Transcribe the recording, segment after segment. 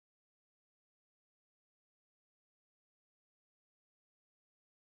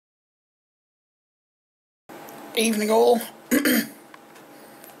Evening all. It's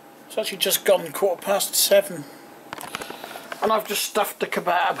actually just gone 7:15 and I've just stuffed the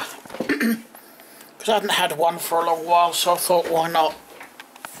kebab because I hadn't had one for a long while, so I thought why not.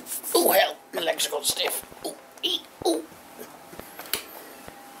 Oh hell, my legs got stiff. Ooh, ooh.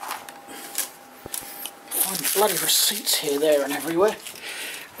 Find bloody receipts here, there and everywhere.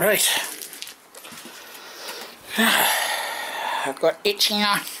 Right. I've got itchy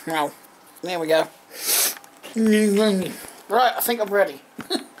now. Well, there we go. Right, I think I'm ready.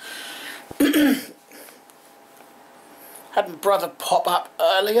 Had my brother pop up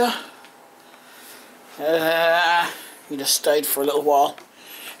earlier. He just stayed for a little while.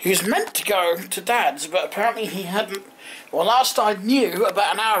 He was meant to go to Dad's, but apparently he hadn't. Well, last I knew,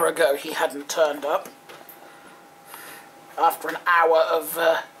 about an hour ago, he hadn't turned up. After an hour of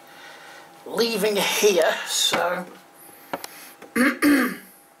leaving here, so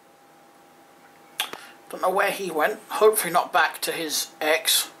don't know where he went. Hopefully not back to his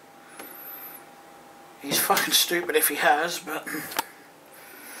ex. He's fucking stupid if he has, but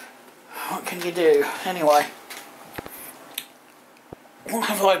what can you do? Anyway, what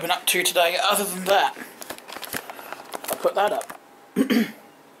have I been up to today other than that? I'll put that up.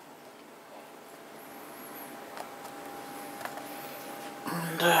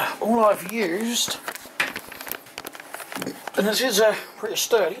 And all I've used, and this is pretty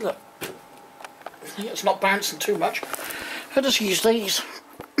sturdy, look. It's not bouncing too much. I just use these.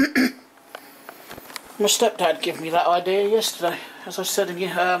 My stepdad gave me that idea yesterday, as I said in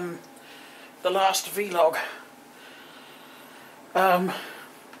the last vlog. And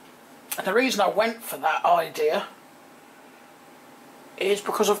the reason I went for that idea is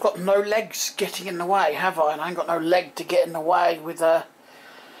because I've got no legs getting in the way, have I? And I ain't got no leg to get in the way with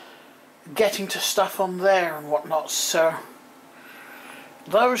getting to stuff on there and whatnot. So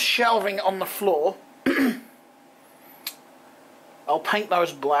those shelving on the floor, I'll paint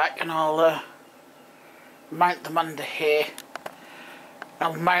those black and I'll mount them under here.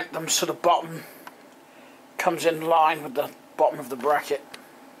 I'll mount them so the bottom comes in line with the bottom of the bracket,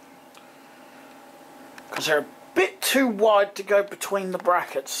 because they're a bit too wide to go between the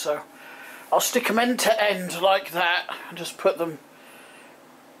brackets, so I'll stick them end to end like that and just put them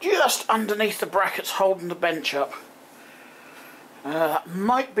just underneath the brackets holding the bench up. That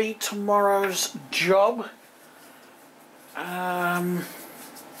might be tomorrow's job. I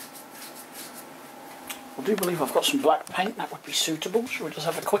do believe I've got some black paint that would be suitable. Shall we just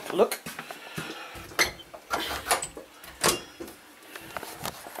have a quick look?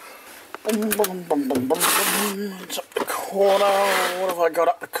 It's up the corner. What have I got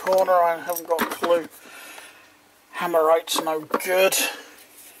up the corner? I haven't got a clue. Hammerite's no good.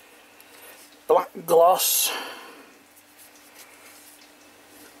 Black gloss.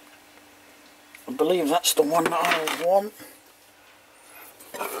 I believe that's the one that I want.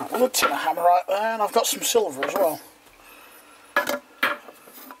 I've got a tin of Hammerite there, and I've got some silver as well.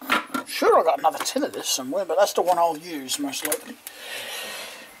 I'm sure I've got another tin of this somewhere, but that's the one I'll use most likely.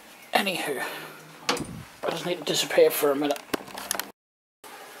 Anywho, I just need to disappear for a minute.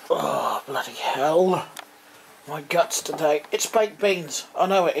 Oh, bloody hell. My guts today. It's baked beans. I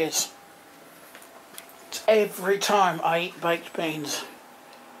know it is. It's every time I eat baked beans.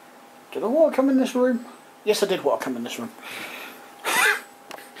 Did I want to come in this room? Yes, I did want to come in this room.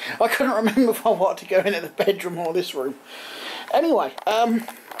 I couldn't remember if I wanted to go in at the bedroom or this room. Anyway, a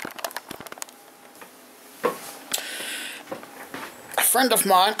friend of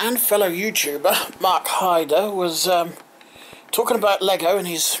mine and fellow YouTuber, Mark Hyder, was talking about Lego in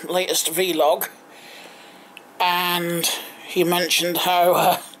his latest vlog, and he mentioned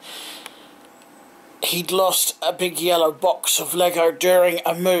how he'd lost a big yellow box of Lego during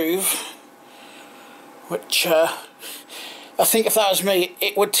a move, which I think if that was me,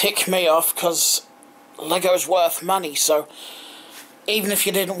 it would tick me off, because Lego's worth money, so even if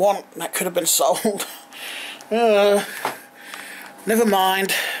you didn't want, that could have been sold. Never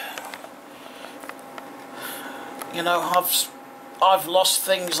mind. You know, I've lost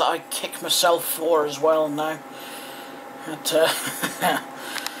things that I kick myself for as well now. But,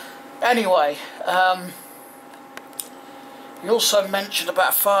 anyway, he also mentioned about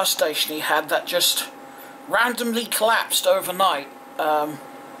a fire station he had that just randomly collapsed overnight, and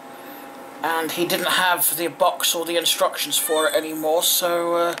he didn't have the box or the instructions for it anymore,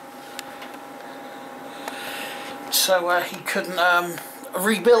 so he couldn't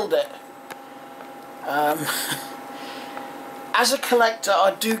rebuild it. As a collector,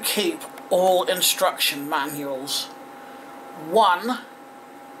 I do keep all instruction manuals. One,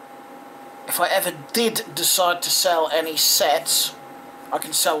 if I ever did decide to sell any sets, I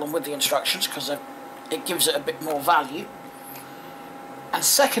can sell them with the instructions because they're it gives it a bit more value. And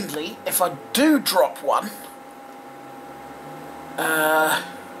secondly, if I do drop one, and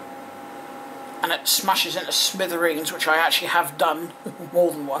it smashes into smithereens, which I actually have done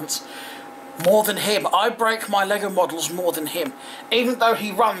more than once, more than him. I break my Lego models more than him, even though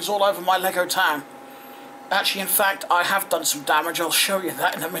he runs all over my Lego town. Actually, in fact, I have done some damage. I'll show you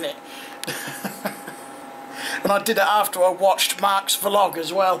that in a minute. And I did it after I watched Mark's vlog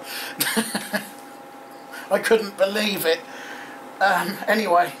as well. I couldn't believe it.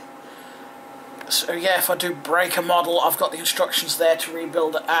 Anyway, so yeah, if I do break a model, I've got the instructions there to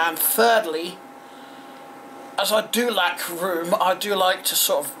rebuild it. And thirdly, as I do lack room, I do like to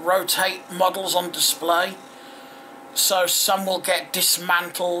sort of rotate models on display. So some will get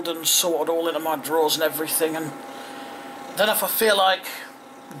dismantled and sorted all into my drawers and everything, and then if I feel like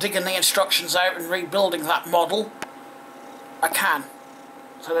digging the instructions out and rebuilding that model, I can.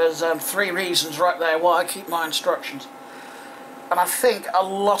 So there's 3 reasons right there why I keep my instructions. And I think a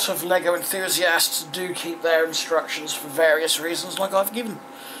lot of Lego enthusiasts do keep their instructions for various reasons, like I've given.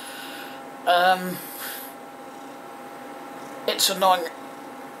 It's annoying.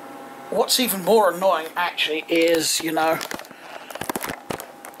 What's even more annoying, actually, is, you know,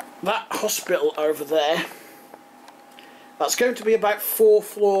 that hospital over there, that's going to be about 4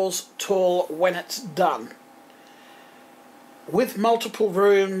 floors tall when it's done, with multiple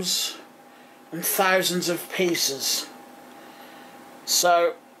rooms and thousands of pieces.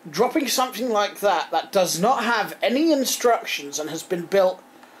 So dropping something like that does not have any instructions and has been built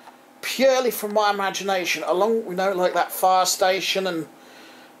purely from my imagination, along, you know, like that fire station and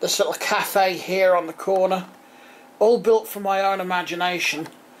this little cafe here on the corner, all built from my own imagination.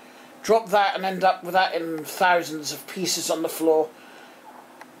 Drop that and end up with that in thousands of pieces on the floor.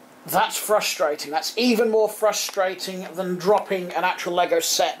 That's frustrating. That's even more frustrating than dropping an actual Lego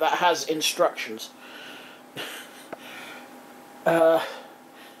set that has instructions. Because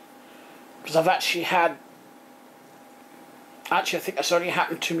I've actually had... Actually, I think that's only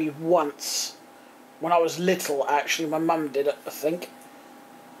happened to me once. When I was little, actually. My mum did it, I think.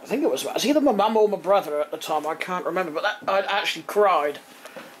 I think it was either my mum or my brother at the time, I can't remember, but I actually cried.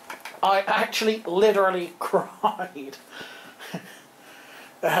 I actually literally cried.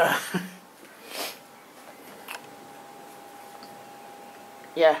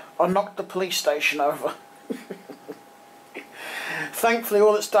 Yeah, I knocked the police station over. Thankfully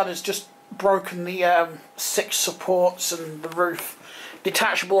all it's done is just broken the 6 supports and the roof.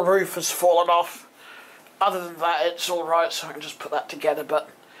 Detachable roof has fallen off. Other than that, it's alright, so I can just put that together, but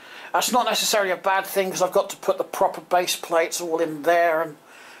that's not necessarily a bad thing, because I've got to put the proper base plates all in there and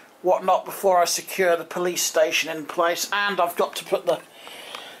whatnot before I secure the police station in place, and I've got to put the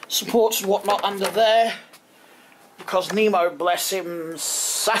supports and whatnot under there, because Nemo, bless him,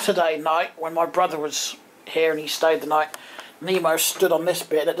 Saturday night, when my brother was here and he stayed the night, Nemo stood on this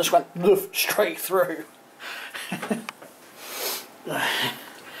bit and it just went straight through.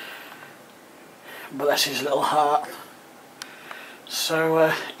 Bless his little heart.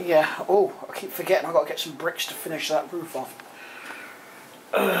 So, yeah. Oh, I keep forgetting I've got to get some bricks to finish that roof off.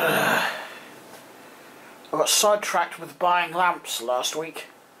 I got sidetracked with buying lamps last week.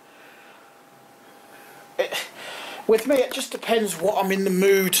 With me, it just depends what I'm in the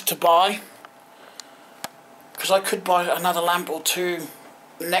mood to buy. Because I could buy another lamp or 2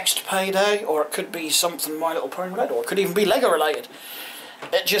 next payday, or it could be something My Little Pony related, or it could even be Lego related.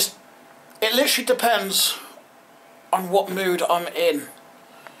 It literally depends on what mood I'm in,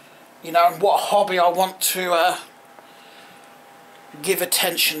 you know, and what hobby I want to give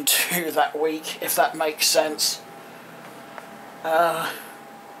attention to that week, if that makes sense. I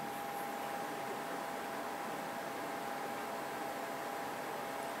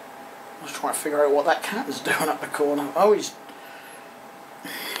was trying to figure out what that cat is doing up the corner. Oh, he's...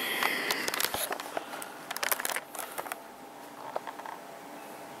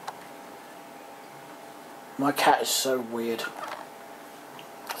 My cat is so weird.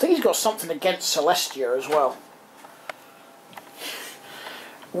 I think he's got something against Celestia as well.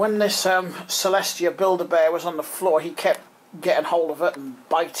 When this Celestia Build-A-Bear was on the floor, he kept getting hold of it and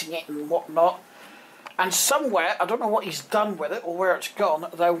biting it and whatnot. And somewhere, I don't know what he's done with it or where it's gone,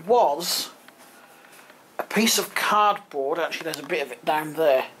 there was a piece of cardboard, actually there's a bit of it down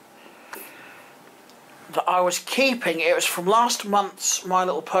there, that I was keeping. It was from last month's My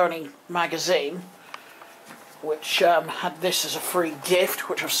Little Pony magazine, which had this as a free gift,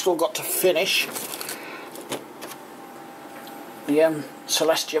 which I've still got to finish. The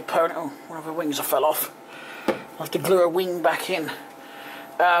Celestia Pony, oh, one of her wings fell off. I'll have to glue her wing back in.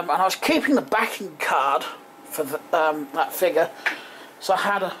 And I was keeping the backing card for that figure, so I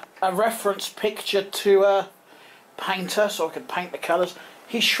had a reference picture to a painter so I could paint the colours.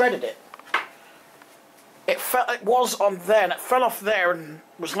 He shredded it. It was on there and it fell off there and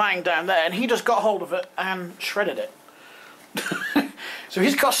was laying down there, and he just got hold of it and shredded it. So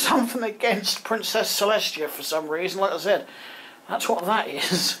he's got something against Princess Celestia for some reason. Like I said, that's what that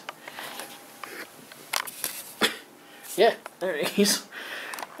is. Yeah, there it is.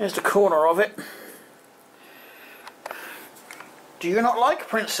 There's the corner of it. Do you not like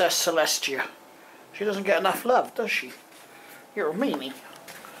Princess Celestia? She doesn't get enough love, does she? You're a meanie.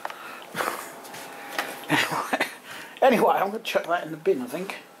 Anyway, I'm going to chuck that in the bin, I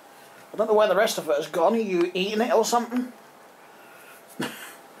think. I don't know where the rest of it has gone. Are you eating it or something?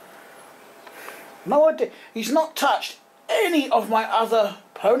 No idea. He's not touched any of my other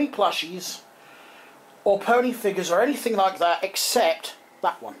pony plushies or pony figures or anything like that except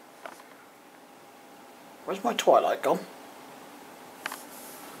that one. Where's my Twilight gone?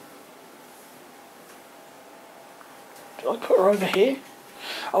 Did I put her over here?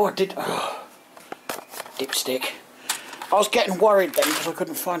 Oh, I did. Oh, dipstick. I was getting worried then because I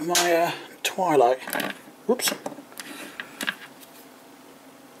couldn't find my Twilight. Whoops.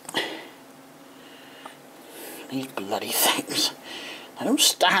 These bloody things. They don't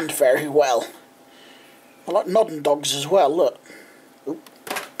stand very well. I like nodding dogs as well, look. Oop.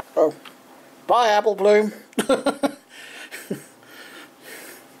 Oh. Bye, Apple Bloom.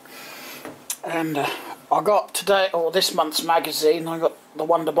 And I got today, or this month's magazine, I got the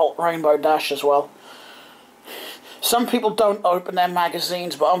Wonderbolt Rainbow Dash as well. Some people don't open their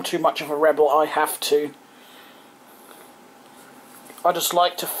magazines, but I'm too much of a rebel, I have to. I just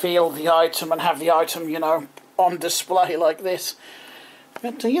like to feel the item and have the item, you know, on display like this.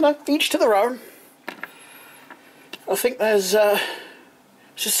 But, you know, each to their own. I think there's,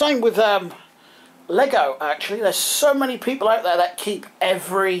 it's the same with Lego, actually. There's so many people out there that keep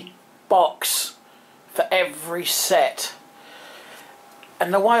every box for every set.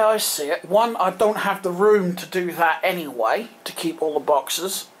 And the way I see it, one, I don't have the room to do that anyway, to keep all the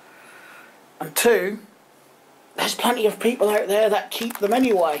boxes. And two, there's plenty of people out there that keep them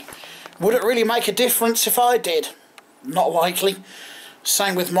anyway. Would it really make a difference if I did? Not likely.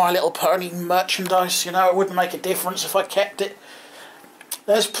 Same with My Little Pony merchandise, you know, it wouldn't make a difference if I kept it.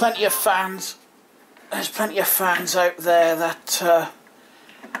 There's plenty of fans. There's plenty of fans out there that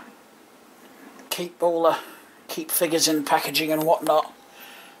keep figures in packaging and whatnot.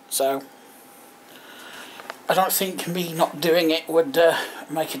 So I don't think me not doing it would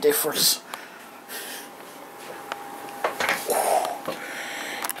make a difference.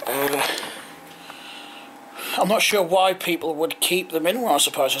 I'm not sure why people would keep them in. Well, I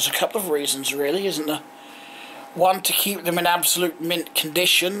suppose there's a couple of reasons really, isn't there? One, to keep them in absolute mint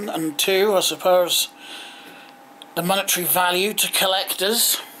condition, and two, I suppose, the monetary value to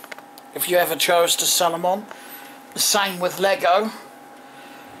collectors, if you ever chose to sell them on. The same with Lego.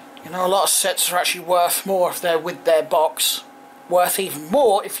 You know, a lot of sets are actually worth more if they're with their box. Worth even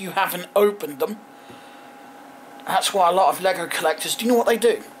more if you haven't opened them. That's why a lot of Lego collectors, do you know what they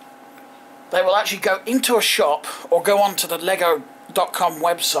do? They will actually go into a shop or go onto the Lego.com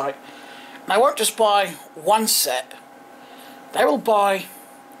website. And they won't just buy one set. They will buy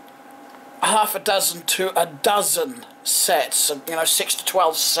half a dozen to a dozen sets, you know, 6 to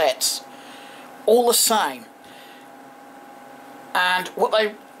 12 sets. All the same. And what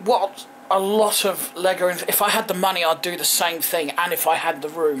a lot of Lego, if I had the money I'd do the same thing, and if I had the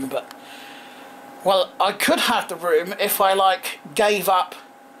room, but well, I could have the room if I like gave up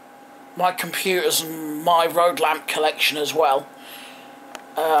my computers and my road lamp collection as well.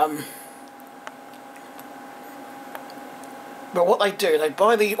 But what they do, they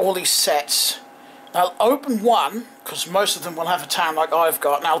buy all these sets. They'll open one, because most of them will have a town like I've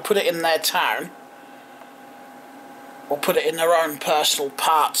got, and they'll put it in their town, or put it in their own personal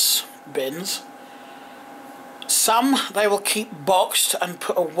parts bins. Some they will keep boxed and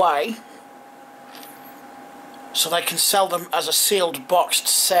put away, so they can sell them as a sealed boxed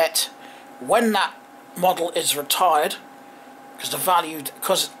set when that model is retired, because the value,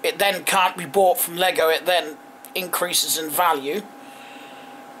 because it then can't be bought from Lego, it then increases in value.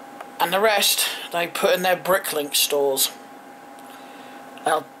 And the rest they put in their Bricklink stores.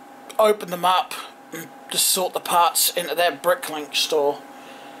 They'll open them up and just sort the parts into their Bricklink store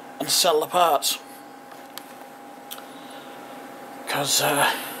and sell the parts. Because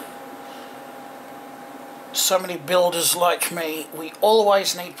so many builders like me, we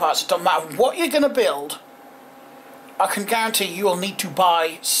always need parts. It doesn't matter what you're going to build, I can guarantee you will need to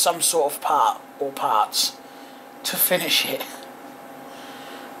buy some sort of part or parts to finish it.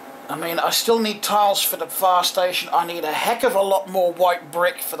 I mean, I still need tiles for the fire station. I need a heck of a lot more white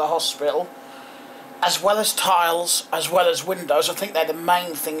brick for the hospital, as well as tiles, as well as windows. I think they're the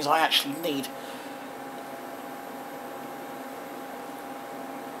main things I actually need.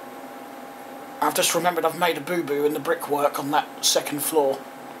 I've just remembered I've made a boo-boo in the brickwork on that second floor.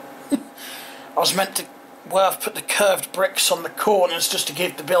 I was meant to, well, I've put the curved bricks on the corners just to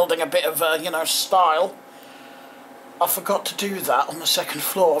give the building a bit of, you know, style. I forgot to do that on the second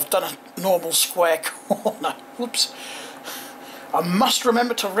floor. I've done a normal square corner. Whoops. I must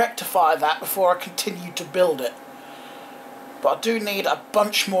remember to rectify that before I continue to build it. But I do need a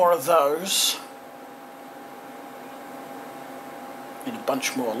bunch more of those. Need a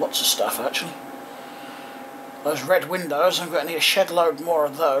bunch more, lots of stuff actually. Those red windows, I'm going to need a shed load more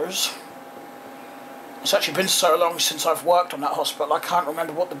of those. It's actually been so long since I've worked on that hospital, I can't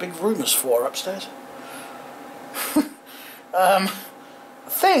remember what the big room is for upstairs. I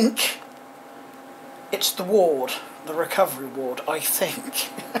think it's the ward, the recovery ward, I think.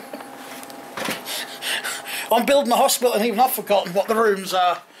 I'm building a hospital and even I've forgotten what the rooms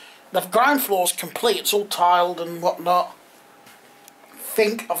are. The ground floor's complete, it's all tiled and whatnot. I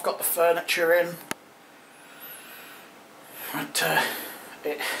think I've got the furniture in. But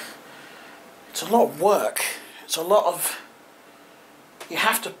it's a lot of work. It's a lot of... You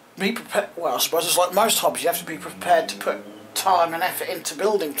have to be prepared... Well, I suppose it's like most hobbies, you have to be prepared to put time and effort into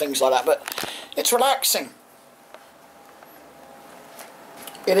building things like that, but it's relaxing.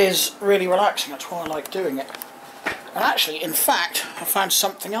 It is really relaxing, that's why I like doing it. And actually, in fact, I found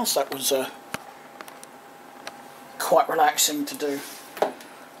something else that was quite relaxing to do.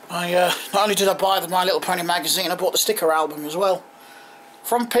 Not only did I buy the My Little Pony magazine, I bought the sticker album as well.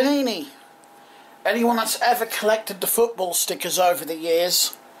 From Panini. Anyone that's ever collected the football stickers over the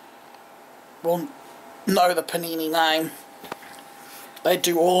years will know the Panini name. They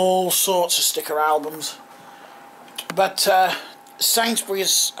do all sorts of sticker albums. But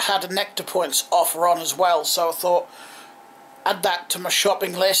Sainsbury's had a Nectar Points offer on as well, so I thought, add that to my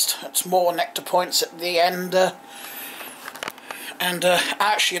shopping list. It's more Nectar Points at the end.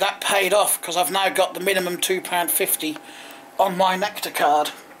 Actually that paid off because I've now got the minimum £2.50 on my Nectar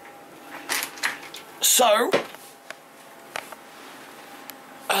card. So,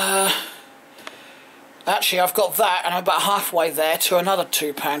 actually I've got that and I'm about halfway there to another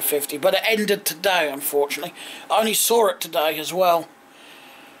 £2.50, but it ended today unfortunately. I only saw it today as well.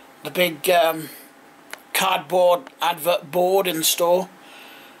 The big cardboard advert board in store.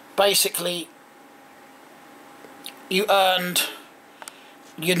 Basically, you earned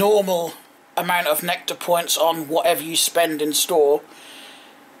your normal amount of Nectar Points on whatever you spend in store.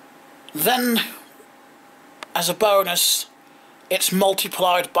 Then, as a bonus, it's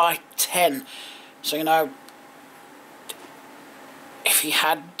multiplied by 10. So, you know, if you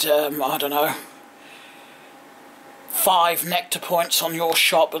had, I don't know, 5 Nectar Points on your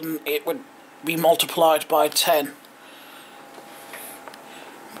shop, and it would be multiplied by 10.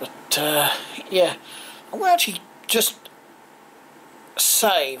 But, yeah, I will actually just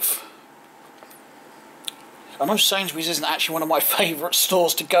save. I know Sainsbury's isn't actually one of my favourite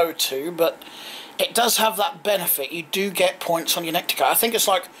stores to go to, but it does have that benefit. You do get points on your Nectar card. I think it's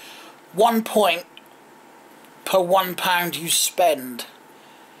like 1 point per £1 you spend,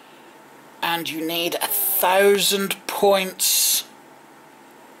 and you need 1,000 points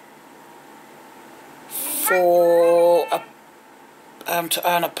for to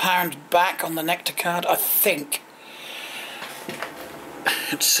earn £1 back on the Nectar card, I think.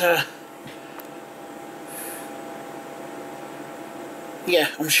 It's yeah,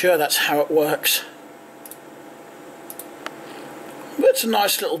 I'm sure that's how it works. But it's a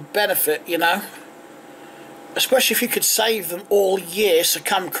nice little benefit, you know. Especially if you could save them all year, so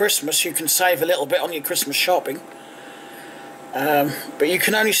come Christmas you can save a little bit on your Christmas shopping. But you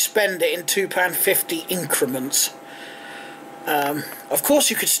can only spend it in £2.50 increments. Of course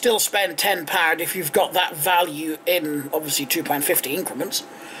you could still spend £10 if you've got that value in, obviously, £2.50 increments.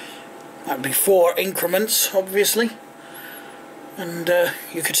 That would be 4 increments, obviously. And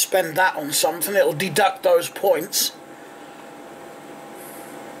you could spend that on something, it'll deduct those points.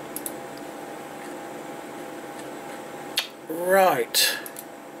 Right.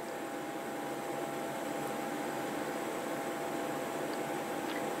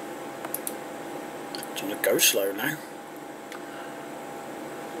 It's gonna go slow now.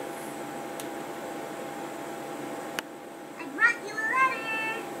 I brought you a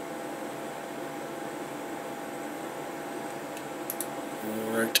letter.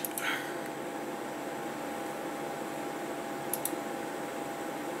 Right.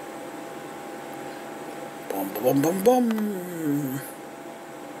 Bum bum bum bum.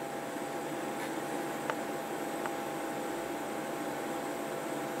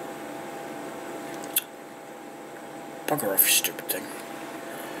 Bugger off, you stupid thing.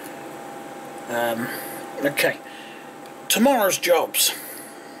 Okay. Tomorrow's jobs,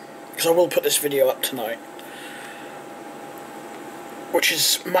 because I will put this video up tonight, which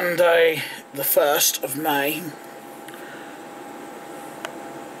is Monday the 1st of May.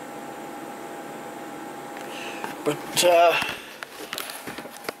 But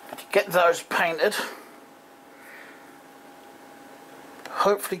get those painted.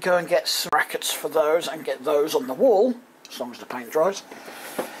 Hopefully go and get some brackets for those and get those on the wall, as long as the paint dries.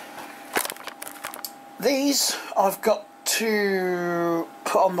 These I've got to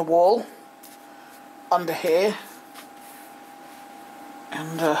put on the wall under here,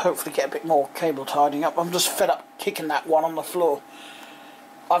 and hopefully get a bit more cable tidying up. I'm just fed up kicking that one on the floor.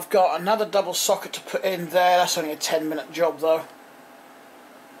 I've got another double socket to put in there. That's only a 10-minute job though,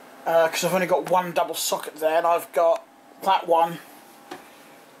 because I've only got one double socket there, and I've got that one,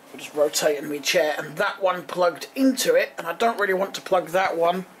 I'm just rotating my chair, and that one plugged into it, and I don't really want to plug that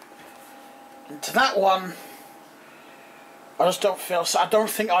one into that one. I just don't feel so. I don't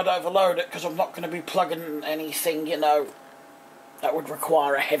think I'd overload it, because I'm not going to be plugging anything, you know, that would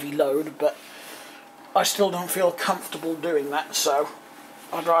require a heavy load, but I still don't feel comfortable doing that, so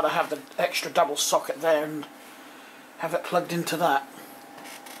I'd rather have the extra double socket there and have it plugged into that.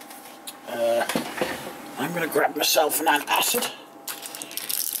 I'm going to grab myself an antacid.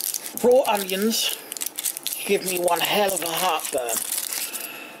 Raw onions give me one hell of a heartburn.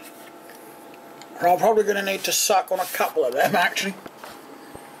 And I'm probably going to need to suck on a couple of them actually.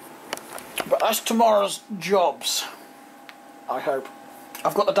 But that's tomorrow's jobs, I hope.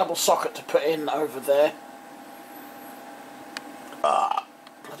 I've got the double socket to put in over there.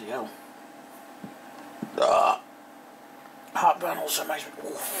 Bloody hell. Heartburn also makes me...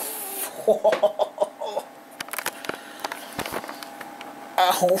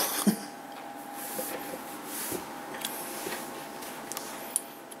 Ow.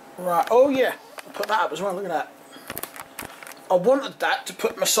 Right, oh yeah, I'll put that up as well, look at that. I wanted that to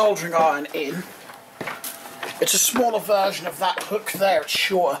put my soldering iron in. It's a smaller version of that hook there, it's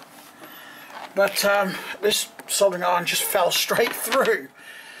shorter. But this soldering iron just fell straight through.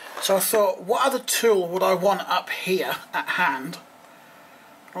 So I thought, what other tool would I want up here at hand?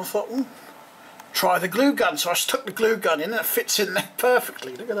 And I thought, try the glue gun. So I stuck the glue gun in and it fits in there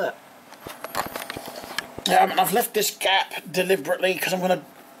perfectly. Look at that. And I've left this gap deliberately because I'm going to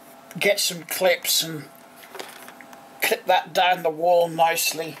get some clips and clip that down the wall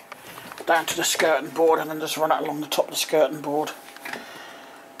nicely down to the skirting board, and then just run it along the top of the skirting board.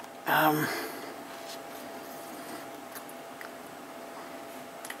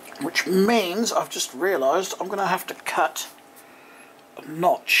 Which means I've just realised I'm going to have to cut a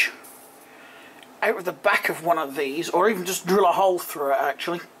notch out of the back of one of these, or even just drill a hole through it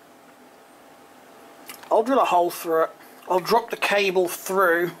actually. I'll drill a hole through it, I'll drop the cable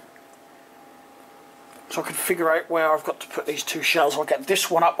through so I can figure out where I've got to put these two shells. I'll get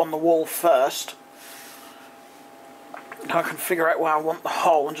this one up on the wall first, and I can figure out where I want the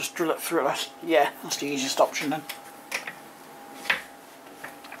hole and just drill it through. That's the easiest option then.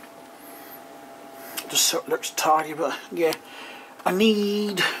 Just so it looks tidy, but yeah, I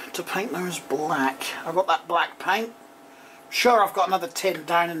need to paint those black. I've got that black paint. Sure, I've got another tin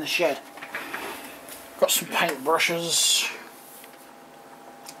down in the shed. Got some paint brushes.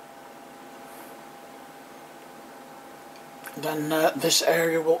 Then this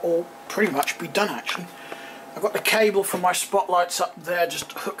area will all pretty much be done actually. I've got the cable for my spotlights up there,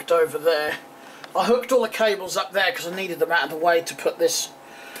 just hooked over there. I hooked all the cables up there because I needed them out of the way to put this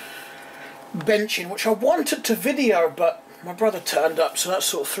bench in, which I wanted to video, but my brother turned up, so that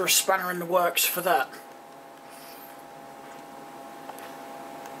sort of threw a spanner in the works for that.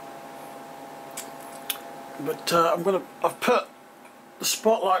 But I've put the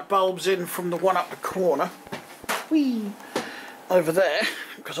spotlight bulbs in from the one up the corner, over there,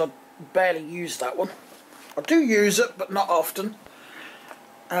 because I barely use that one. I do use it, but not often.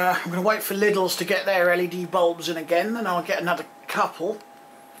 I'm going to wait for Lidl's to get their LED bulbs in again, then I'll get another couple.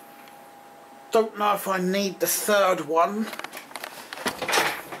 Don't know if I need the third one.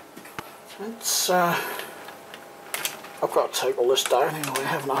 It's I've got to take all this down anyway,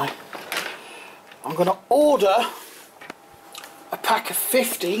 haven't I? I'm going to order a pack of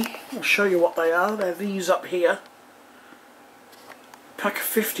 50. I'll show you what they are. They're these up here. Pack of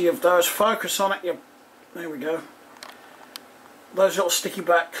 50 of those. Focus on it. There we go. Those little sticky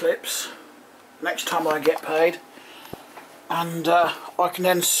back clips. Next time I get paid. And I can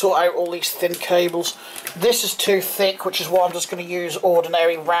then sort out all these thin cables. This is too thick, which is why I'm just going to use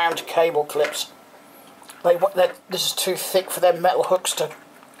ordinary round cable clips. This is too thick for them metal hooks to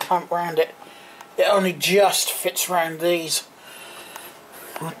clamp around it. it only just fits around these.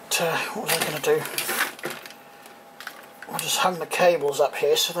 What was I going to do? I just hung the cables up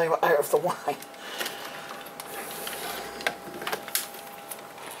here so they were out of the way.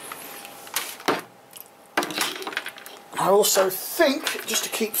 I also think, just to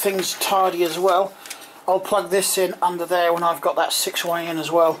keep things tidy as well, I'll plug this in under there when I've got that 6-way in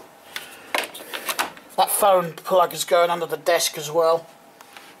as well. That phone plug is going under the desk as well.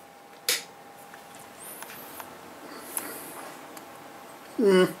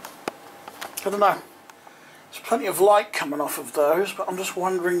 I don't know. There's plenty of light coming off of those, but I'm just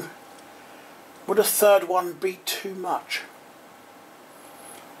wondering, would a third one be too much?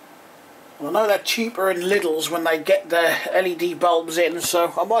 Well, I know they're cheaper in Lidl's when they get their LED bulbs in,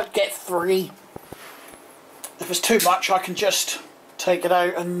 so I might get 3. If it's too much, I can just take it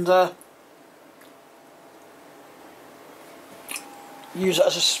out and use it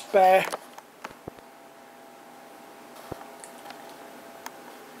as a spare.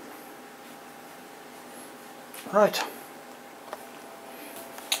 Right.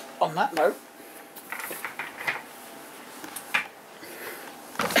 On that note,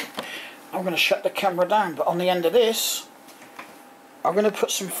 I'm going to shut the camera down, but on the end of this I'm going to put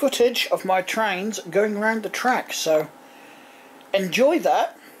some footage of my trains going around the track, so enjoy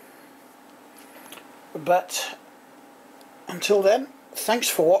that. But until then, thanks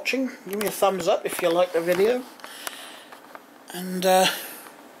for watching. Give me a thumbs up if you like the video, and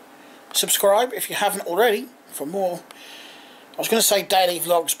subscribe if you haven't already for more. I was going to say daily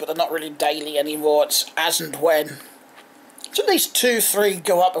vlogs, but they're not really daily anymore. It's as and when. It's at least 2-3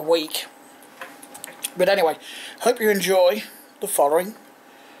 go up a week. But anyway, hope you enjoy the following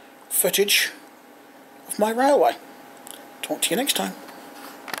footage of my railway. Talk to you next time.